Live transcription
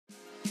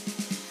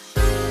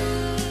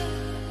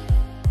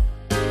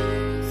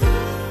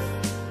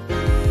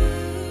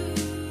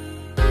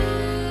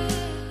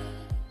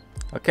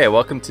Okay,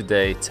 welcome to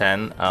day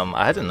 10.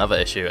 I had another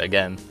issue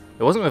again.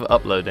 It wasn't with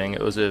uploading,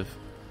 it was with,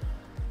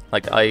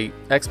 like, I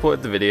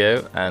exported the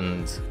video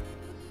and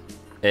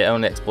it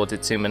only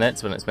exported 2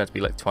 minutes when it's meant to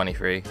be like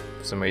 23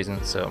 for some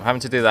reason. So I'm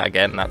having to do that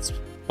again, and that's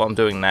what I'm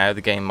doing now.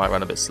 The game might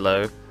run a bit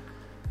slow,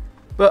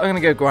 but I'm gonna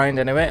go grind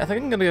anyway. I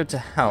think I'm gonna go to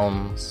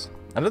Helms.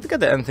 I don't think I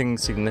did anything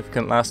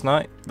significant last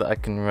night that I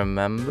can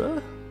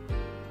remember,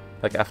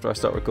 like after I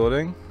start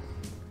recording.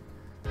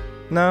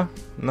 No,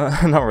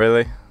 not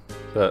really,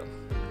 but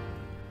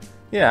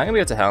yeah, I'm gonna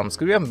go to Helms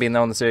because we haven't been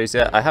there on the series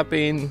yet. I have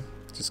been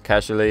just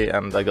casually,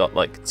 and I got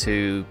like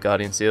 2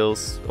 Guardian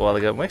Seals a while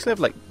ago. We actually have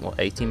like, what,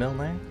 80 mil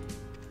now?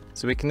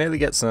 So we can nearly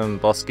get some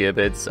boss gear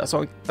bids. That's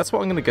what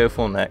I'm gonna go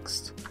for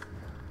next.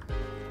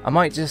 I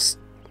might just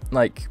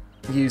like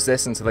use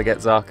this until I get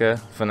Zaka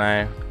for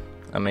now.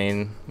 I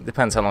mean, it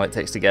depends how long it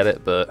takes to get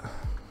it, but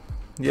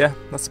yeah,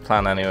 that's the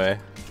plan anyway.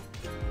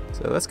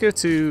 So let's go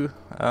to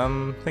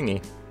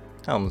thingy,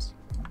 Helms.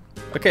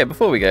 Okay,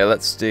 before we go,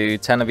 let's do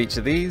 10 of each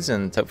of these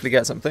and hopefully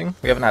get something.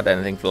 We haven't had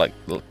anything for like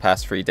the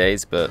past 3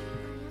 days, but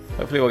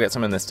hopefully we'll get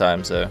something this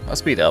time, so I'll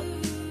speed up.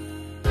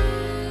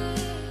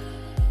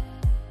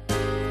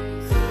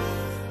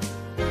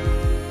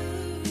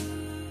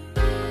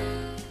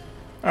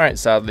 Alright,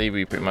 sadly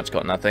we pretty much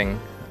got nothing.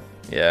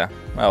 Yeah,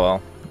 oh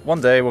well. One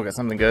day we'll get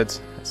something good.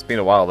 It's been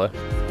a while though.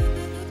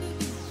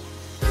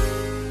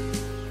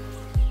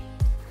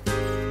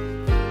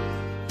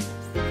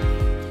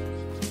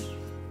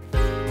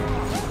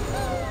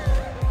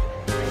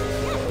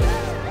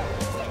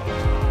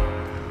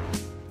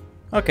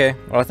 Okay,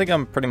 well I think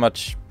I'm pretty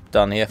much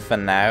done here for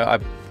now.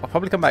 I'll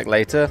probably come back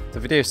later. The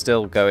video's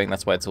still going,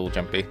 that's why it's all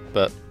jumpy.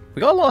 But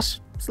we got a lot of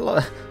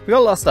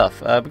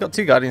stuff. We got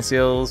 2 Guardian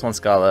Seals, 1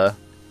 Scala,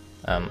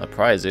 a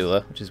Prior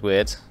Zula, which is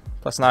weird.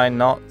 +9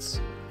 knots,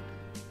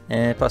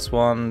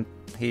 +1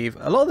 heave.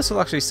 A lot of this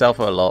will actually sell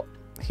for a lot.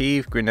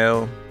 Heave,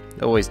 Grinnell,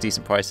 always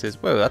decent prices.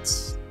 Whoa,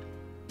 that's...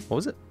 what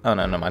was it? Oh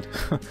no, never mind.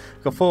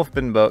 Got 4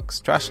 forbidden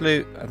books. Trash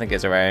loot, I think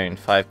it's around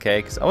 5k,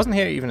 because I wasn't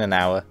here even an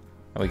hour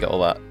and we got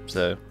all that,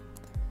 so...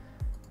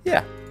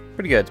 yeah,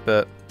 pretty good,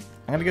 but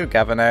I'm gonna go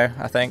gather now,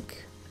 I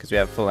think, because we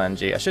have full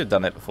energy. I should have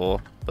done it before,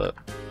 but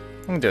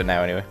I'm gonna do it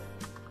now anyway.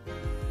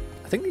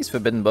 I think these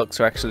forbidden books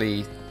are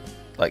actually,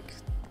 like,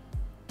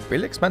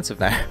 really expensive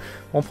now.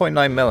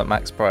 1.9 mil at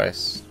max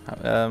price.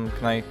 Can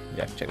I,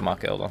 yeah, check the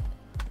market, hold on.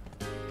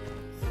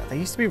 They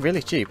used to be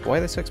really cheap. Why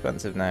are they so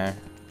expensive now?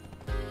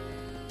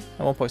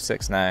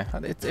 1.6 now.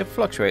 It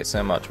fluctuates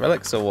so much.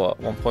 Relics are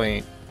what,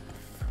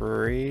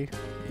 1.3?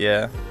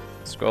 Yeah.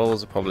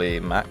 Scrolls are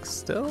probably max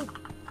still?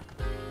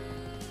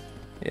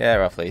 Yeah,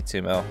 roughly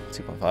 2 mil,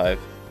 2.5,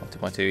 or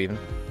 2.2 even.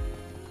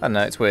 I don't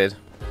know, it's weird,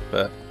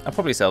 but I'll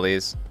probably sell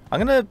these. I'm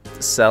gonna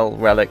sell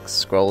relics,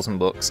 scrolls, and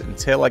books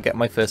until I get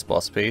my first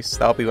boss piece.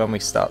 That'll be when we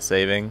start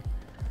saving,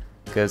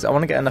 because I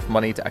want to get enough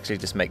money to actually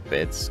just make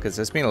bids, because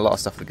there's been a lot of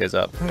stuff that goes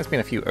up. I think there's been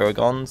a few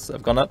Uragons that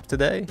have gone up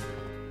today.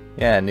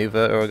 Yeah,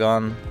 Nuva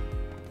Uragon,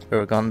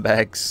 Uragon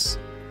Begs,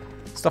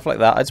 stuff like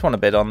that. I just want to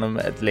bid on them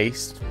at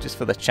least, just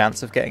for the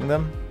chance of getting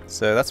them.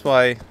 So that's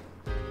why...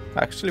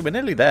 actually, we're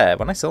nearly there.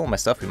 When I sell all my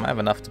stuff, we might have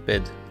enough to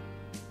bid.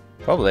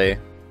 Probably.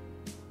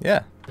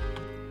 Yeah.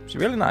 Which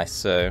is really nice,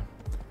 so...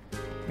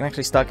 I can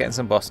actually start getting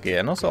some boss gear.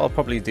 And also, I'll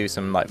probably do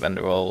some light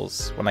vendor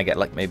rolls when I get,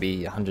 like,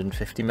 maybe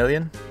 150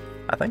 million,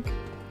 I think.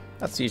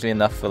 That's usually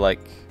enough for, like...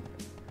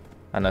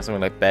 I don't know,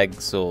 something like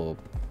Begs or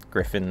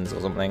Griffins or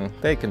something.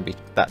 They can be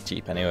that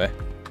cheap anyway.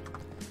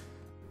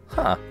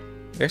 Huh.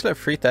 We actually have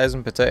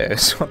 3,000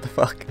 potatoes. What the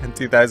fuck? And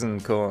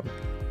 2,000 corn.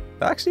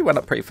 That actually went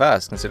up pretty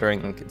fast,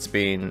 considering it's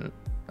been...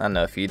 I don't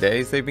know, a few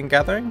days they've been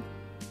gathering.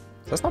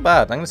 So that's not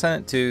bad. I'm going to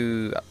send it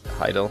to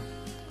Heidel,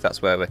 because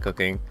that's where we're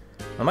cooking.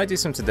 I might do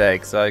some today,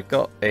 because I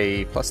got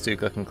a +2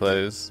 cooking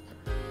clothes.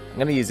 I'm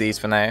going to use these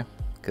for now,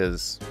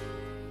 because,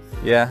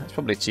 yeah, it's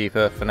probably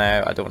cheaper for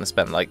now. I don't want to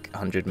spend like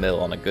 100 mil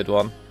on a good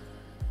one.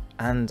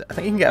 And I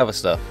think you can get other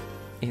stuff.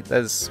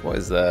 There's, what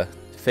is there?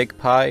 Fig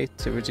pie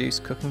to reduce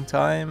cooking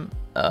time.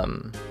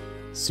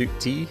 Soup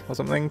tea or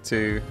something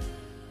to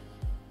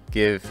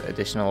give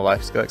additional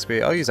life skill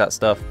XP. I'll use that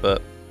stuff,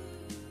 but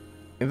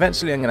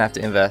eventually I'm going to have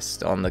to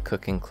invest on the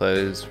cooking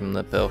clothes from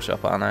the Pearl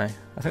shop, aren't I?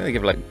 I think they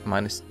give like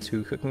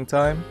 -2 cooking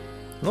time.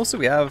 And also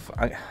we have...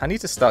 I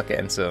need to start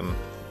getting some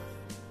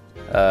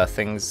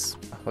things,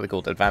 what are they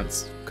called,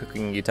 advanced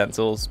cooking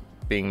utensils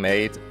being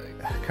made.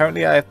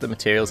 Currently I have the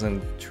materials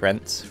in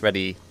Trent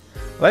ready.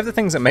 Well, I have the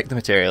things that make the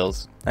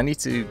materials. I need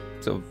to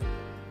sort of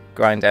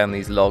grind down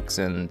these logs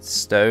and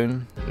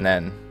stone and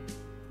then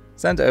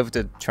send it over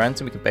to Trent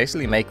and we can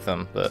basically make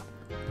them, but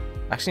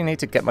I actually need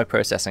to get my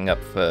processing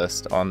up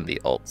first on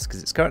the alts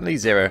because it's currently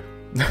 0.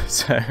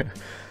 So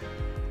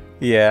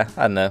yeah,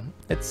 I don't know.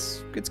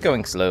 It's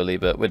going slowly,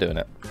 but we're doing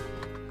it.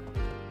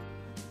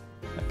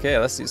 Okay,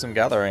 let's do some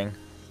gathering.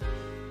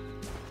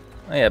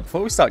 Oh yeah,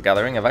 before we start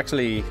gathering, I've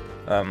actually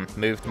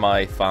moved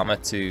my farmer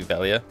to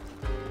Velia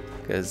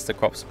because the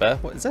crops are bare.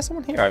 What, is there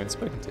someone here I haven't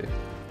spoken to?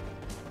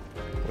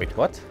 Wait,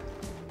 what?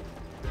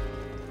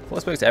 I thought I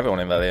spoke to everyone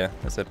in Velia.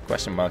 There's a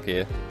question mark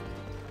here.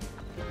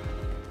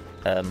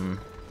 Hello.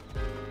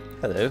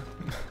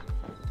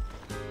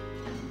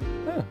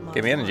 Oh,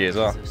 give me energy as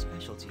well.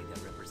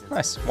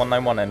 Nice,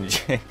 191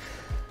 energy.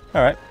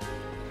 Alright.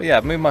 But yeah,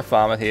 I've moved my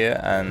farmer here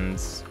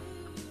and...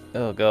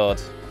 Oh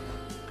god.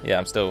 Yeah,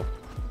 I'm still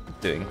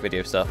doing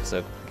video stuff,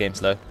 so game's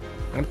slow.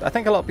 I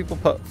think a lot of people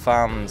put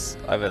farms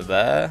either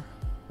there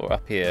or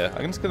up here.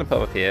 I'm just going to put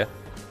them up here,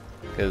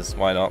 because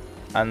why not?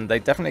 And they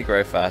definitely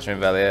grow faster in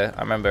Velia.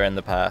 I remember in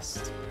the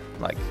past,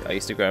 like, I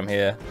used to grow them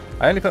here.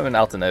 I only put them in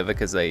Altanova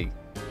because they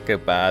go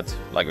bad,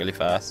 like, really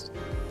fast.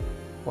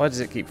 Why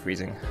does it keep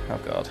freezing? Oh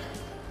god.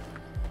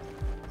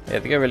 Yeah,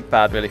 they go really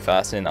bad really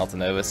fast in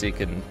Altanova, so you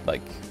can,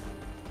 like,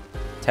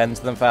 tend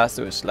to them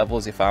faster, which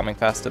levels your farming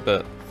faster,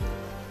 but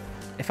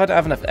if I don't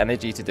have enough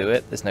energy to do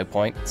it, there's no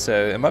point.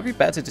 So it might be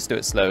better to just do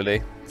it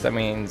slowly. So that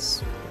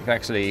means you can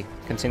actually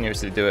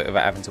continuously do it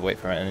without having to wait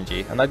for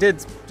energy. And I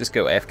did just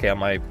go AFK on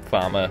my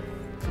farmer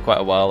for quite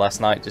a while last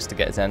night just to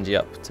get his energy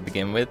up to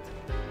begin with.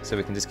 So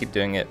we can just keep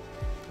doing it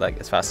like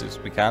as fast as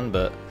we can,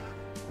 but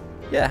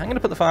yeah, I'm gonna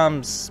put the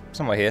farms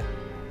somewhere here.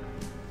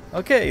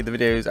 Okay, the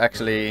video is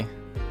actually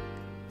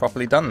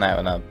properly done now,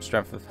 and our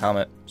strength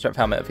helmet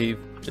of Heave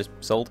just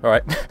sold.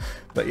 Alright.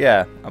 But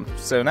yeah,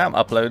 so now I'm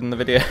uploading the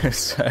video,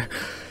 so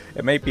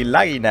it may be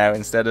laggy now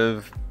instead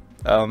of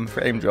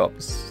frame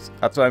drops.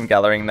 That's what I'm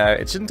gathering now.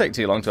 It shouldn't take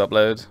too long to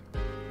upload.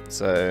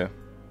 So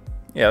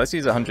yeah, let's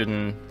use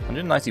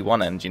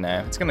 191 energy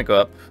now. It's going to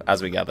go up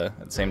as we gather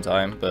at the same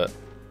time, but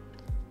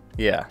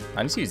yeah,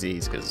 I need to use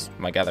these because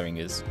my gathering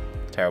is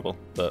terrible.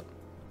 But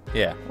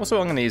yeah, also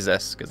I'm going to use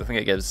this because I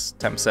think it gives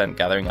 10%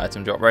 gathering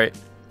item drop rate,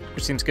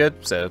 which seems good,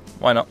 so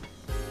why not?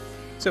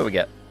 See what we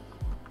get.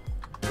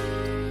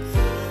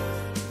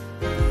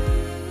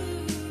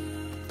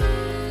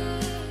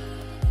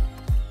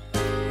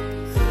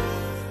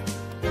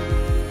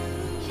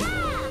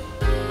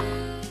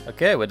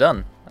 Okay, we're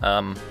done.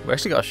 We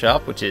actually got a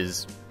sharp, which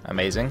is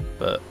amazing,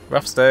 but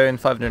rough stone,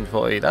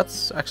 540,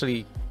 that's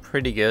actually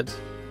pretty good.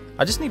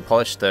 I just need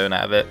polished stone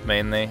out of it,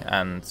 mainly,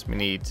 and we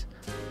need,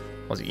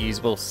 was it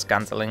usable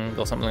scantling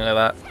or something like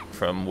that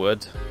from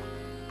wood.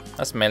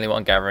 That's mainly what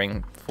I'm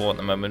gathering for at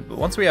the moment, but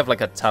once we have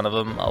like a ton of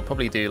them, I'll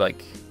probably do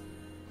like,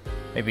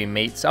 maybe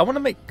meats. I want to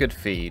make good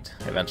feed,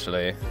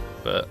 eventually,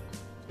 but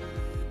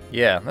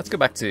yeah, let's go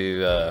back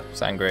to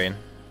Sandgrain,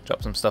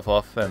 drop some stuff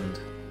off, and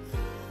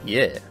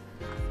yeah.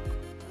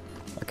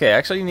 Okay, I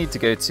actually need to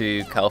go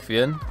to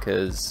Calphion,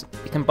 because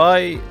you can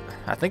buy,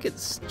 I think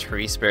it's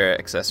tree spirit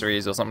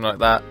accessories or something like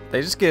that.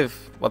 They just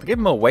give, well, they give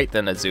more weight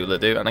than Azula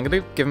do, and I'm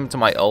going to give them to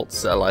my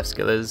alts that are life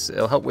skillers.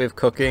 It'll help with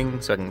cooking,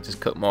 so I can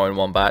just cook more in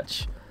one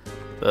batch.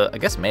 But I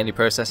guess mainly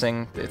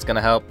processing, it's going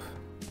to help,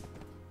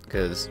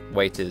 because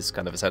weight is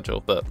kind of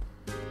essential. But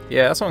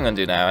yeah, that's what I'm going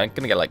to do now. I'm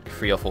going to get like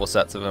 3 or 4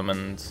 sets of them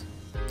and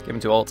give them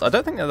to alts. I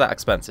don't think they're that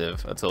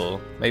expensive at all.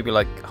 Maybe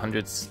like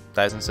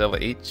 100,000 silver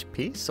each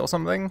piece or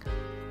something.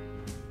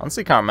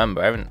 Honestly, can't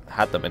remember. I haven't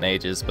had them in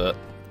ages, but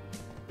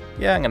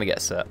yeah, I'm gonna get a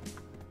set.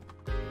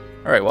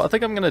 Alright, what I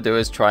think I'm gonna do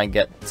is try and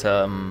get,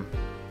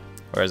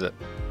 where is it?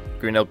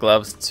 Greenhill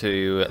gloves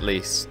to at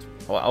least,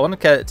 well, I want to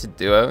get it to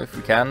duo if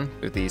we can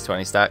with these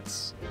 20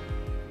 stacks.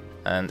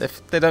 And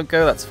if they don't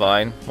go, that's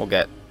fine. We'll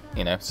get,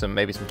 you know,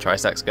 maybe some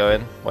tri-stacks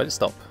going. Why did it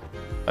stop?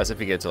 As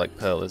if you go to like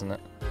pearl, isn't it?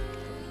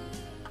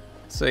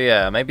 So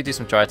yeah, maybe do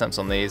some tri-attempts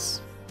on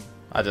these.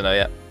 I don't know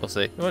yet. We'll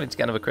see. We need to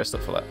get another crystal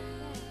for that.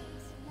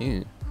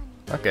 Ew.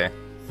 Okay.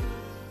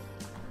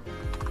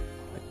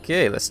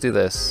 Okay, let's do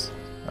this.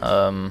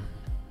 Yeah,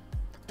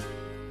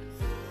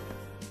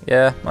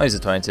 I'll use a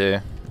 22.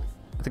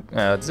 I think,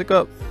 does it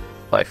go up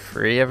by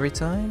 3 every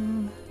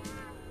time?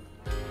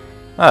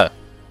 Oh.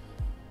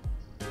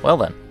 Well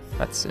then,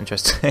 that's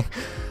interesting.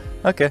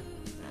 Okay.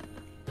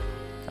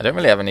 I don't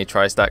really have any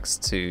tri-stacks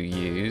to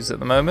use at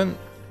the moment.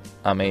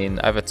 I mean,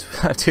 I have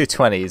two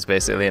 20s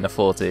basically and a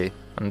 40.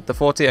 And the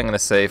 40 I'm going to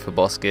save for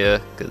boss gear,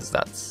 because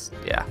that's,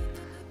 yeah.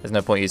 There's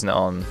no point using it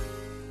on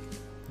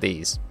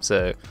these.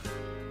 So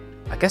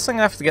I guess I'm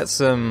gonna have to get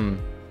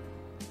some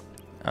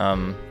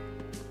I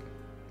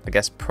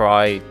guess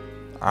pry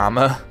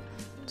armor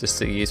just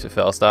to use for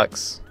fail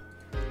stacks.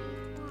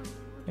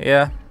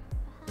 Yeah,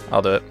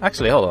 I'll do it.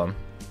 Actually, hold on.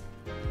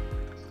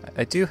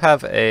 I do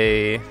have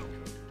a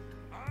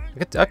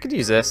I could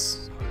use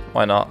this.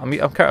 Why not? I mean,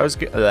 I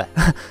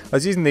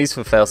was using these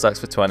for fail stacks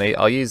for 20.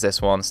 I'll use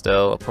this one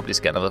still. I'll probably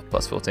just get another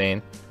plus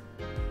 14.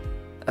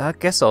 I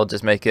guess I'll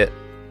just make it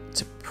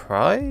to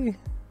pry?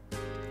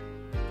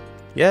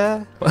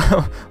 Yeah,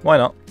 why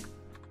not?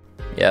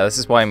 Yeah, this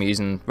is why I'm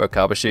using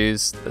Rokaba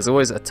shoes. There's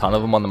always a ton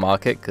of them on the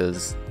market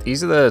because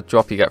these are the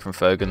drop you get from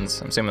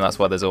Fogans. I'm assuming that's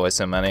why there's always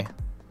so many,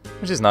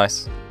 which is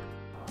nice.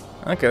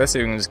 Okay, let's see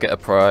if we can just get a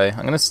pry.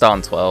 I'm going to start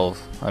on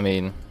 12. I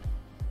mean,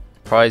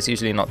 pry is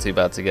usually not too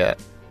bad to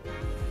get.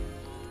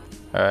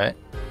 Alright.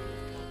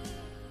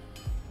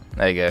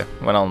 There you go.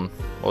 Went on,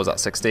 what was that,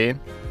 16?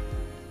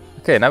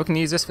 Okay, now we can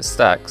use this for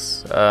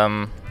stacks.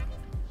 I'll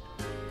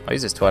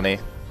use this 20.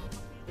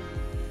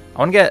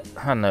 want to get,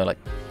 I don't know, like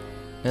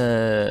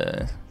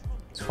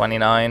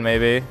 29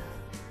 maybe.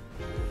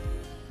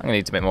 I'm gonna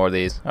need a bit more of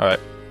these. Alright.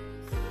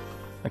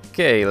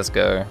 Okay, let's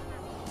go.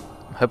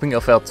 I'm hoping it'll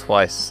fail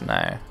twice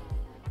now.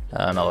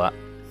 Not that.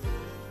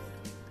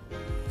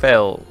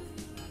 Fail.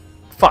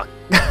 Fuck.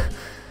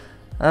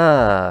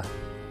 Well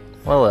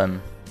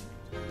then.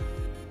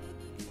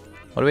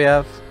 What do we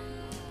have?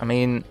 I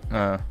mean,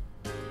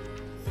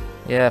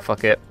 yeah,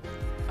 fuck it.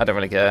 I don't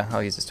really care.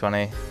 I'll use this 20.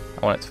 I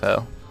want it to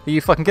fail. Are you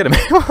fucking kidding me?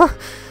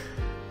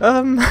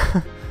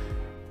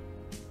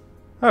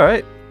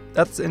 Alright.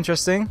 That's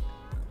interesting.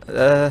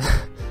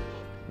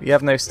 We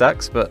have no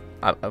stacks, but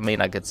I mean,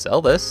 I could sell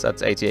this.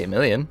 That's 88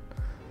 million.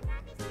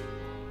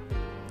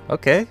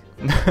 Okay.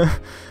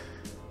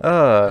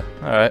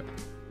 Alright.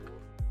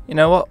 You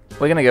know what?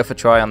 We're gonna go for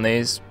try on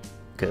these,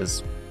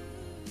 because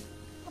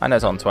I know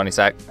it's on 20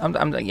 stack. I'm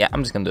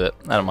just gonna do it.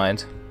 I don't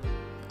mind.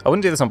 I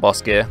wouldn't do this on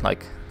boss gear.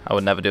 Like, I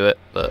would never do it,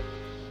 but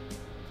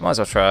might as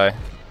well try.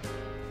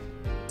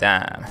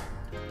 Damn.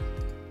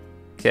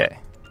 Okay.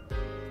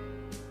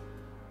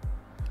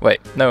 Wait,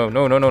 no.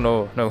 Wrong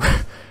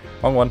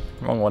one.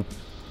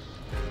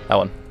 That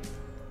one.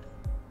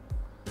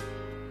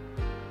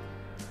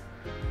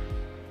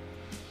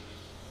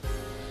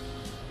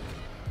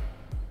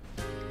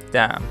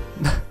 Damn.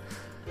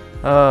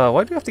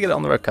 Why do we have to get it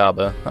on the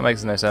Rokaba? That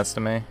makes no sense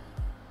to me.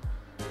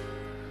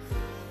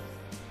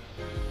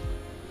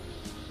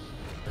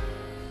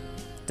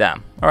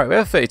 Damn. Alright, we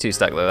have 32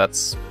 stack though.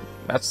 That's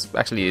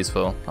actually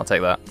useful. I'll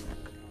take that.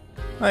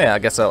 Oh yeah, I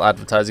guess I'll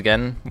advertise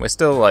again. We're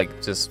still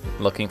like just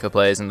looking for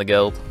players in the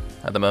guild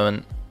at the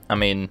moment. I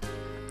mean,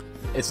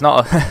 it's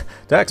not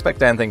don't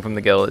expect anything from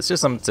the guild. It's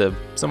just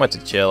somewhere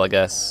to chill, I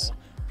guess.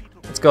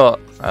 It's got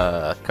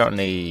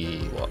currently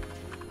what,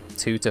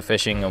 2 to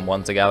fishing and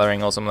 1 to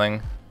gathering or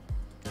something.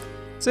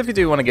 So if you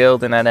do want a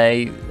guild in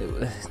NA,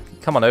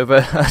 come on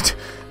over.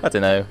 I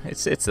don't know.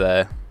 It's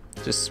there.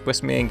 Just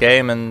whisper me in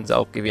game and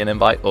I'll give you an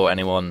invite, or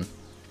anyone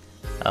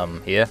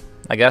here,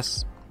 I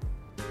guess.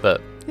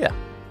 But yeah.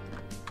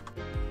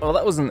 Well,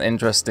 that was an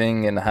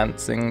interesting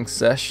enhancing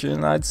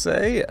session, I'd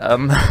say. I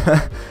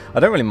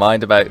don't really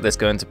mind about this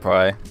going to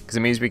Pry, because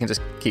it means we can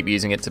just keep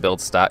using it to build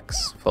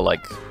stacks for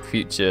like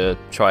future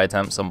try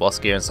attempts on boss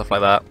gear and stuff like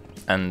that.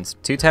 And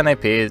 210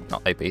 AP,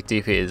 not AP,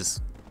 DP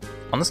is,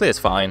 honestly it's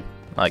fine.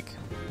 Like,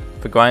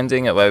 for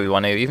grinding at where we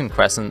want to, even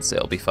Crescents,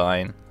 it'll be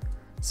fine.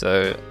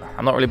 So,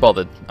 I'm not really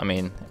bothered. I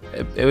mean,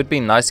 it would be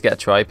nice to get a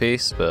try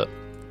piece, but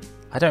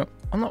I'm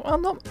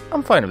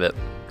fine with it.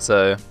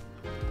 So,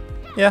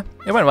 yeah,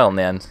 it went well in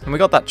the end. And we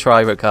got that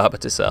try Rokaba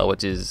to sell,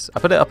 which is, I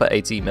put it up at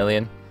 80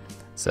 million.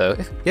 So,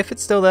 if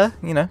it's still there,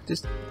 you know,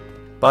 just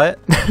buy it.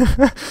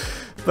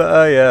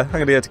 But yeah, I'm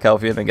gonna go to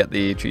Calpheon and get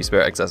the Tree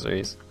Spirit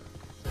accessories.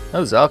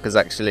 Oh, Zarka's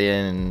actually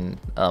in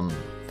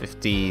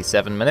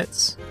 57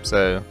 minutes,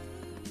 so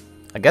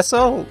I guess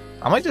I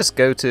might just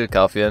go to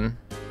Calpheon,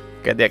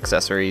 get the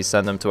accessories,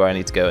 send them to where I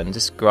need to go, and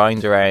just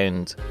grind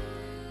around.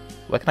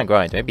 Where can I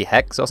grind? Maybe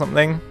Hex or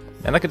something?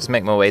 And I could just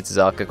make my way to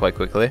Zarka quite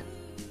quickly.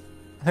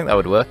 I think that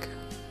would work.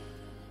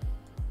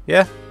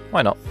 Yeah,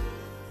 why not?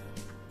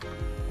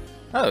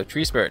 Oh,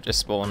 Tree Spirit just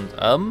spawned.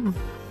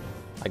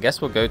 I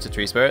guess we'll go to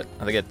Tree Spirit.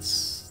 I think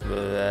it's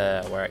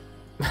there, where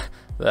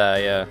there,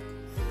 yeah.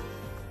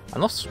 I'm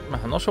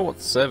not sure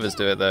what servers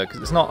do it though,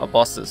 because it's not a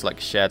boss that's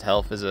like shared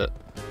health, is it?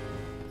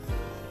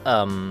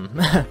 I'm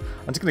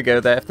just gonna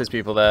go there. If there's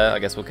people there, I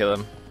guess we'll kill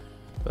them.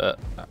 But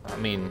I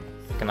mean,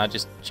 can I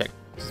just check?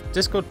 Does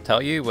Discord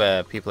tell you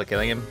where people are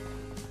killing him?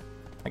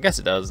 I guess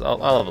it does. I'll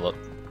have a look.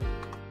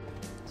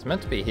 It's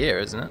meant to be here,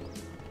 isn't it?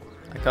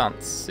 I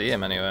can't see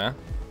him anywhere.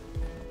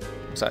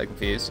 I'm slightly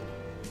confused.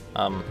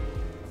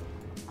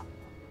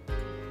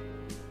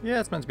 Yeah,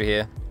 it's meant to be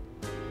here.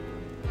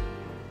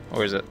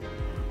 Or is it?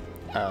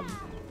 I'll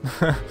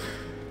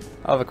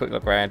have a quick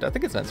look around. I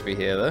think it's meant to be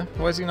here though.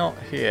 Why is he not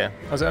here?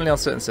 Oh, is it only on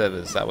certain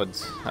servers? That would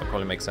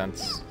probably make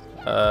sense.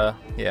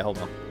 Yeah, hold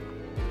on.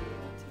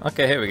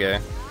 Okay, here we go.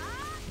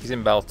 He's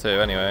in Bell 2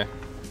 anyway.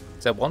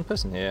 Is there one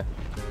person here?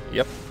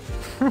 Yep.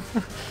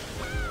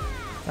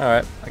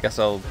 Alright, I guess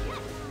I'll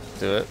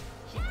do it.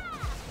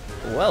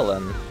 Well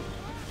then.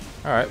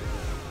 Alright.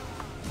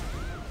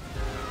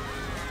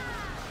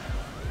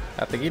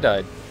 I think he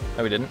died.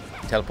 No, he didn't.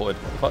 He teleported.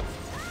 What the fuck?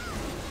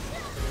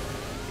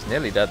 He's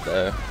nearly dead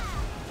though.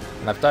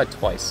 And I've died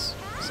twice.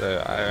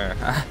 So,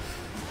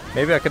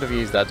 maybe I could have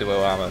used that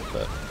duo armor,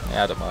 but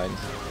yeah, I don't mind.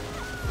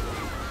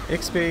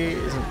 XP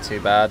isn't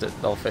too bad at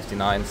level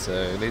 59,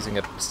 so losing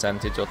a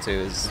percentage or two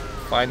is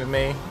fine with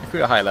me. If we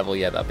were high level,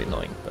 yeah, that'd be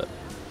annoying, but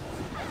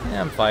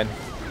yeah, I'm fine.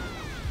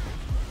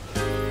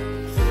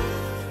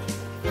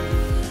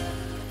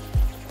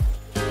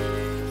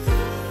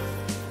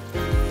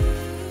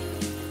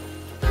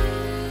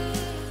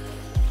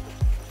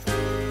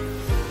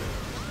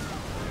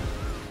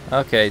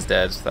 Okay, he's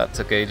dead. That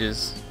took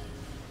ages.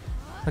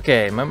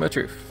 Okay, moment of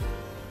truth.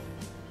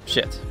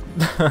 Shit.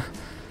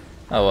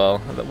 Oh well,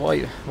 what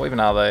even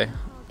are they?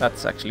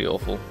 That's actually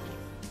awful.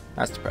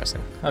 That's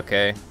depressing.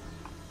 Okay.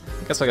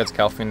 I guess I'll go to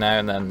Calpheon now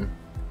and then...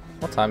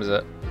 What time is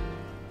it?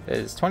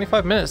 It's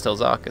 25 minutes till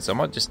Zarka, so I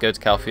might just go to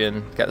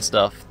Calpheon, get the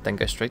stuff, then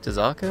go straight to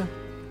Zarka.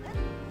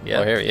 Yeah,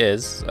 well, here he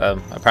is.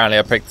 Apparently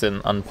I picked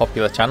an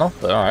unpopular channel,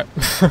 but alright.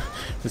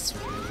 There's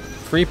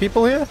 3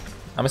 people here?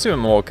 I'm assuming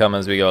more will come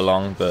as we go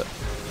along, but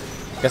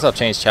I guess I'll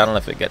change channel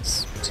if it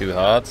gets too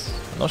hard.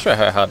 I'm not sure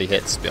how hard he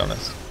hits, to be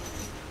honest.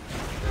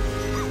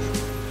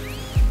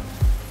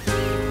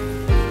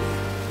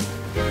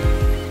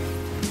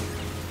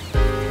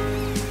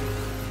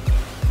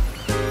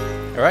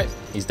 Alright,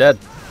 he's dead.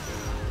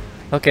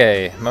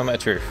 Okay, moment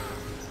of truth.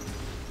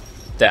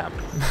 Damn.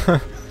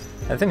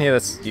 Anything here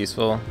that's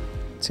useful?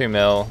 2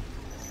 mil.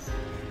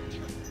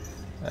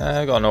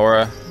 Got an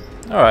aura.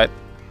 Alright.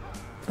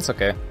 That's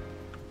okay.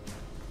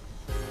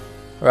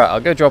 Right, I'll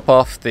go drop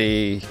off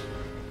the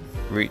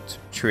root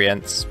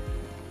treants.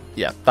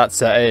 Yeah,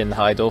 that's in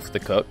Heidel for the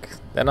cook.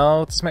 Then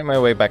I'll just make my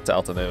way back to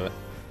Altanova.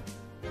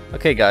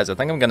 Okay guys, I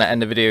think I'm going to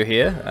end the video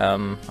here.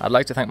 I'd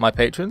like to thank my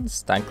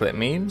patrons, Danklit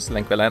Memes,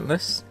 Link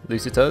Relentless,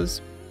 Lucitus,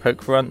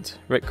 Pokefront,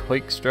 Rick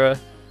Hoekstra,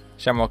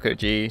 Shamrock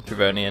OG,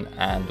 Drevonian,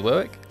 and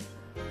Wilwick.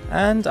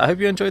 And I hope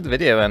you enjoyed the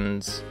video,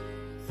 and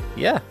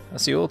yeah, I'll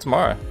see you all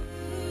tomorrow.